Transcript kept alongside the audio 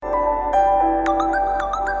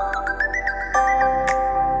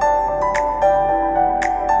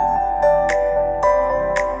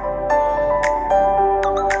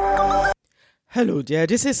Hello, dear.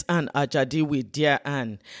 This is Anne Ajadi with Dear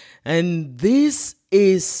Anne. And this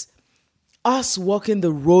is us walking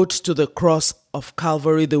the road to the cross of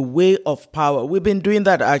Calvary, the way of power. We've been doing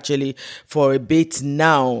that actually for a bit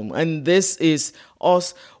now. And this is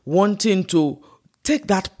us wanting to take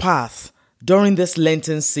that path during this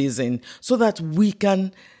Lenten season so that we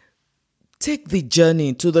can take the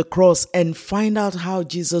journey to the cross and find out how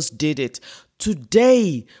Jesus did it.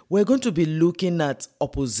 Today, we're going to be looking at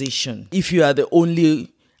opposition. If you are the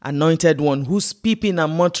only anointed one who's peeping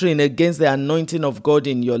and muttering against the anointing of God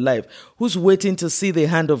in your life, who's waiting to see the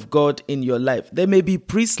hand of God in your life. There may be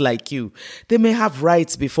priests like you. They may have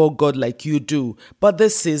rights before God like you do. But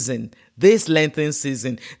this season, this Lenten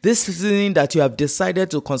season, this season that you have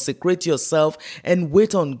decided to consecrate yourself and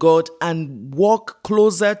wait on God and walk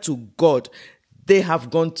closer to God, they have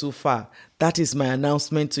gone too far. That is my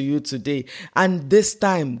announcement to you today. And this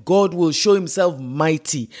time, God will show himself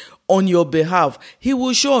mighty on your behalf. He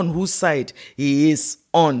will show on whose side he is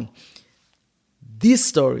on. This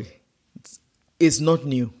story is not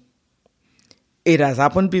new. It has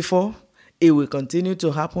happened before. It will continue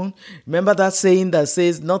to happen. Remember that saying that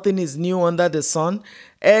says nothing is new under the sun?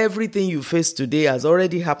 Everything you face today has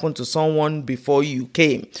already happened to someone before you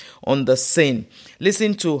came on the scene.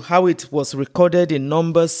 Listen to how it was recorded in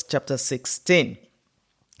Numbers chapter 16.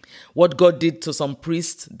 What God did to some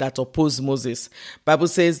priests that opposed Moses. Bible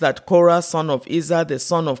says that Korah, son of Izhar, the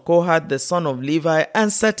son of Kohath, the son of Levi,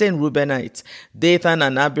 and certain Reubenites, Dathan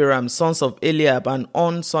and Abiram, sons of Eliab, and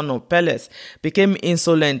On, son of Peleth, became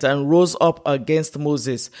insolent and rose up against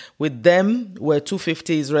Moses. With them were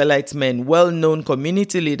 250 Israelite men, well-known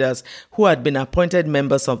community leaders who had been appointed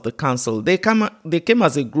members of the council. They came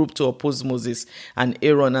as a group to oppose Moses and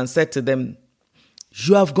Aaron and said to them,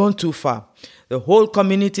 "You have gone too far. The whole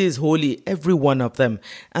community is holy, every one of them,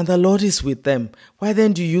 and the Lord is with them. Why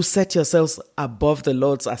then do you set yourselves above the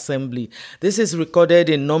Lord's assembly?" This is recorded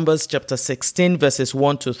in Numbers chapter 16, verses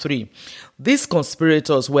 1 to 3. These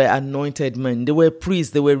conspirators were anointed men. They were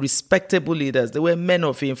priests. They were respectable leaders. They were men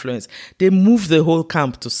of influence. They moved the whole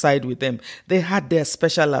camp to side with them. They had their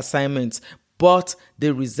special assignments, but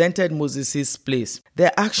they resented Moses' place.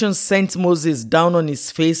 Their actions sent Moses down on his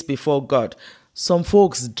face before God. Some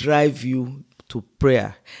folks drive you to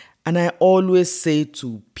prayer. And I always say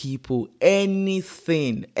to people, anyone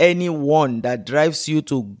that drives you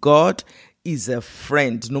to God is a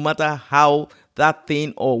friend, no matter how that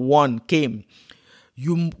thing or one came.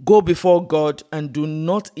 You go before God and do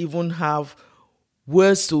not even have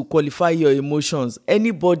words to qualify your emotions.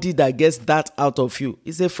 Anybody that gets that out of you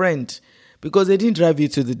is a friend, because they didn't drive you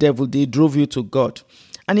to the devil, they drove you to God.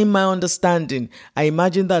 And in my understanding, I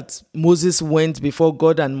imagine that Moses went before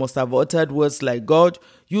God and must have uttered words like, "God,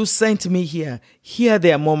 you sent me here. Hear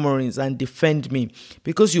their murmurings and defend me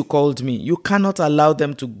because you called me. You cannot allow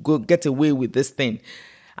them to get away with this thing."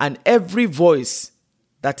 And every voice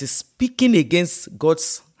that is speaking against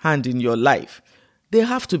God's hand in your life, they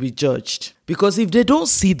have to be judged. Because if they don't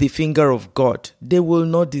see the finger of God, they will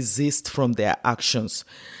not desist from their actions.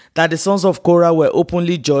 That the sons of Korah were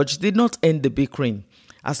openly judged did not end the bickering.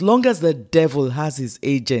 As long as the devil has his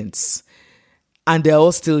agents and they're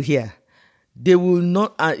all still here, they will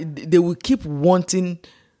not. They will keep wanting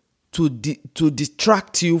to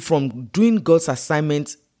detract you from doing God's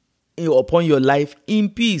assignment upon your life in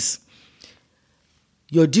peace.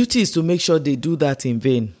 Your duty is to make sure they do that in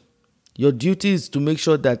vain. Your duty is to make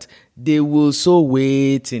sure that they will so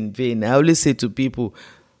wait in vain. I always say to people,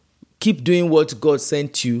 keep doing what God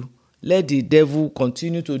sent you. Let the devil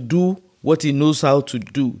continue to do what he knows how to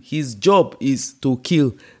do. His job is to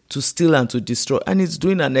kill, to steal, and to destroy. And he's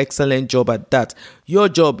doing an excellent job at that. Your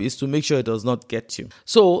job is to make sure it does not get you.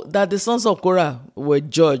 So that the sons of Korah were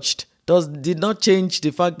judged did not change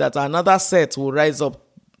the fact that another set will rise up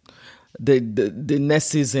the next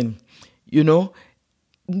season. You know?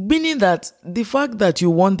 Meaning that the fact that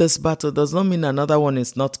you won this battle does not mean another one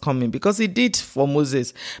is not coming. Because it did for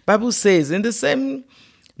Moses. Bible says in the same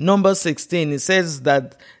Number 16, it says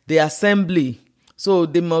that the assembly.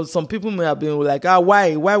 So some people may have been like,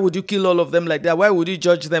 why would you kill all of them like that? Why would you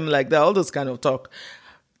judge them like that? All those kind of talk.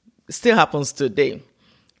 It still happens today.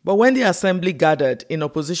 But when the assembly gathered in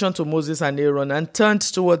opposition to Moses and Aaron and turned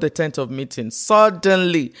toward the tent of meeting,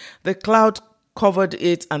 suddenly the cloud covered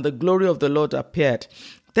it and the glory of the Lord appeared.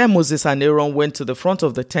 Then Moses and Aaron went to the front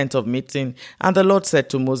of the tent of meeting, and the Lord said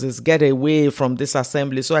to Moses, "Get away from this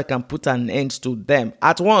assembly so I can put an end to them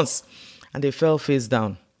at once." And they fell face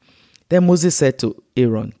down. Then Moses said to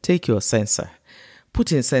Aaron, "Take your censer,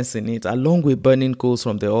 put incense in it, along with burning coals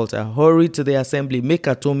from the altar. Hurry to the assembly, make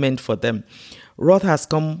atonement for them. wrath has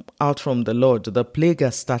come out from the Lord. The plague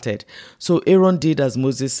has started. So Aaron did as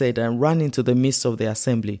Moses said and ran into the midst of the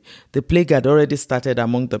assembly. The plague had already started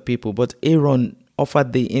among the people, but Aaron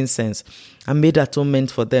offered the incense and made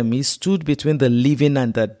atonement for them. He stood between the living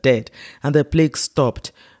and the dead, and the plague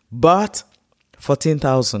stopped. But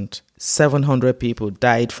 14,700 people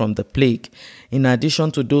died from the plague, in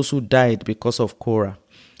addition to those who died because of Korah.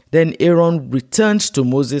 Then Aaron returned to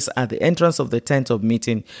Moses at the entrance of the tent of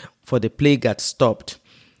meeting, for the plague had stopped.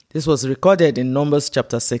 This was recorded in Numbers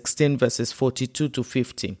chapter 16, verses 42 to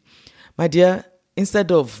 50. My dear,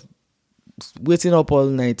 instead of waiting up all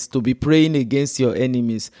night to be praying against your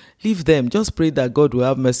enemies, leave them. Just pray that God will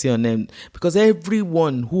have mercy on them, because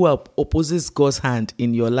everyone who opposes God's hand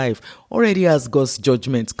in your life already has God's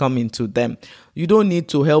judgment coming to them. You don't need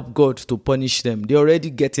to help God to punish them. They're already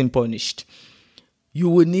getting punished. You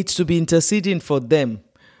will need to be interceding for them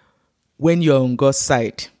when you're on God's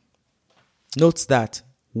side. Note that,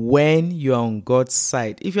 when you're on God's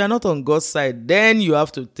side. If you're not on God's side, then you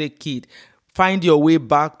have to take heed. Find your way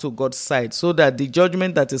back to God's side so that the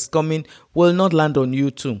judgment that is coming will not land on you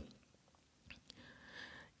too.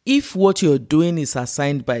 If what you're doing is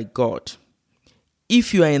assigned by God,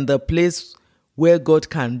 if you are in the place where God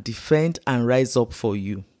can defend and rise up for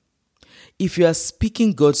you, if you are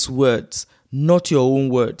speaking God's words, not your own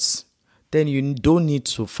words, then you don't need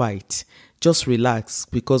to fight. Just relax,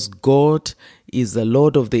 because God is the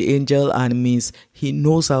Lord of the angel armies. He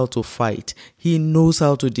knows how to fight. He knows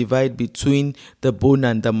how to divide between the bone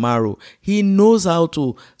and the marrow. He knows how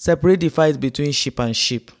to separate the fight between sheep and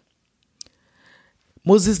sheep.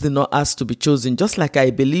 Moses did not ask to be chosen, just like I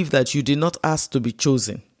believe that you did not ask to be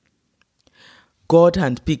chosen. God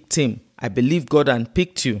handpicked him. I believe God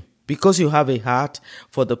handpicked you because you have a heart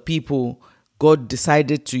for the people. God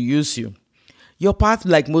decided to use you. Your path,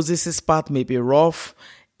 like Moses' path, may be rough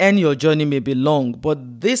and your journey may be long,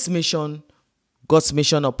 but this mission, God's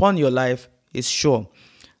mission upon your life, is sure.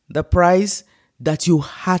 The price that you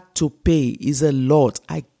had to pay is a lot.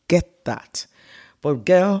 I get that. But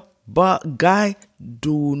guy,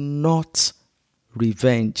 do not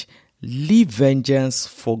revenge. Leave vengeance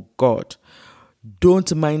for God.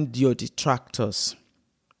 Don't mind your detractors.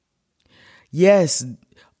 Yes,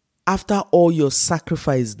 after all your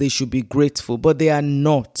sacrifice, they should be grateful, but they are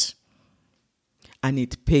not. And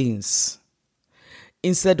it pains.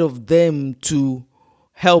 Instead of them to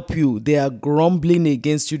help you, they are grumbling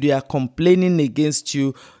against you, they are complaining against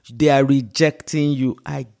you, they are rejecting you.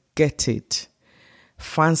 I get it.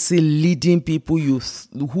 Fancy leading people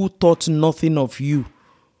who thought nothing of you,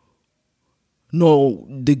 nor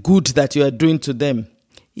the good that you are doing to them.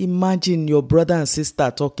 Imagine your brother and sister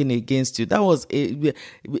talking against you. That was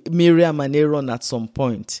Miriam and Aaron at some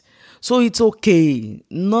point. So it's okay.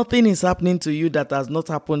 Nothing is happening to you that has not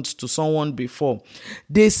happened to someone before.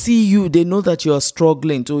 They see you. They know that you are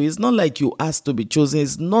struggling too. It's not like you asked to be chosen.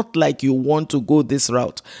 It's not like you want to go this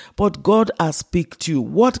route. But God has picked you.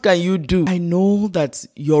 What can you do? I know that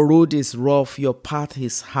your road is rough. Your path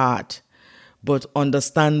is hard. But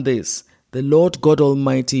understand this. The Lord God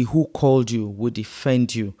Almighty who called you will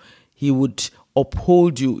defend you. He would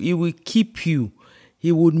uphold you. He will keep you.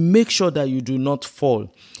 He would make sure that you do not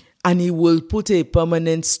fall. And He will put a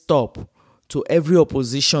permanent stop to every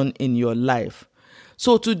opposition in your life.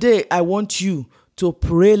 So today, I want you to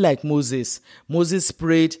pray like Moses. Moses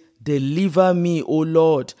prayed, "Deliver me, O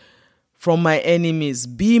Lord, from my enemies.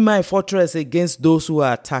 Be my fortress against those who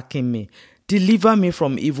are attacking me. Deliver me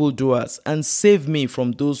from evildoers and save me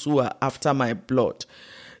from those who are after my blood."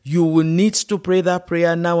 You will need to pray that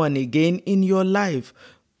prayer now and again in your life.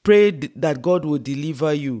 Pray that God will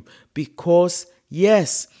deliver you, because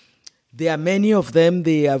yes, there are many of them.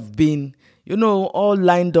 They have been, all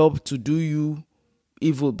lined up to do you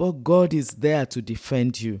evil, but God is there to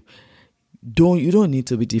defend you. You don't need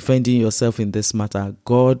to be defending yourself in this matter.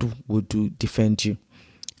 God will defend you.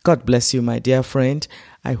 God bless you, my dear friend.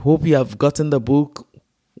 I hope you have gotten the book,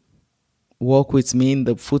 Walk With Me in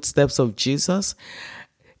the Footsteps of Jesus.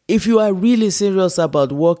 If you are really serious about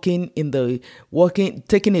taking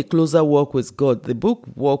a closer walk with God, the book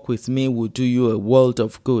Walk With Me will do you a world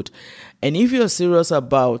of good. And if you're serious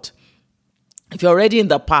if you're already in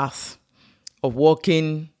the path of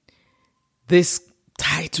walking this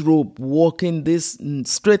tightrope, walking this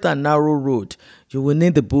straight and narrow road, you will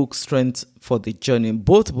need the book Strength for the Journey.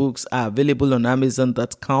 Both books are available on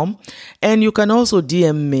Amazon.com, and you can also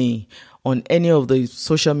DM me on any of the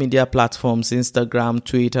social media platforms, Instagram,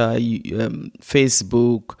 Twitter,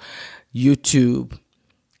 Facebook, YouTube.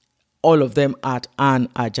 all of them at Ann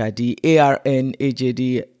Ajadi,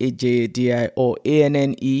 ARNAJDI or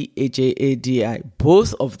ANNEHAADI.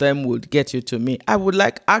 Both of them would get you to me. I would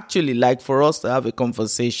like for us to have a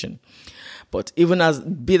conversation. But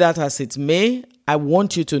even be that as it may, I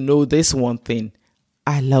want you to know this one thing.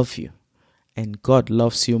 I love you, and God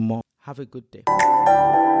loves you more. Have a good day.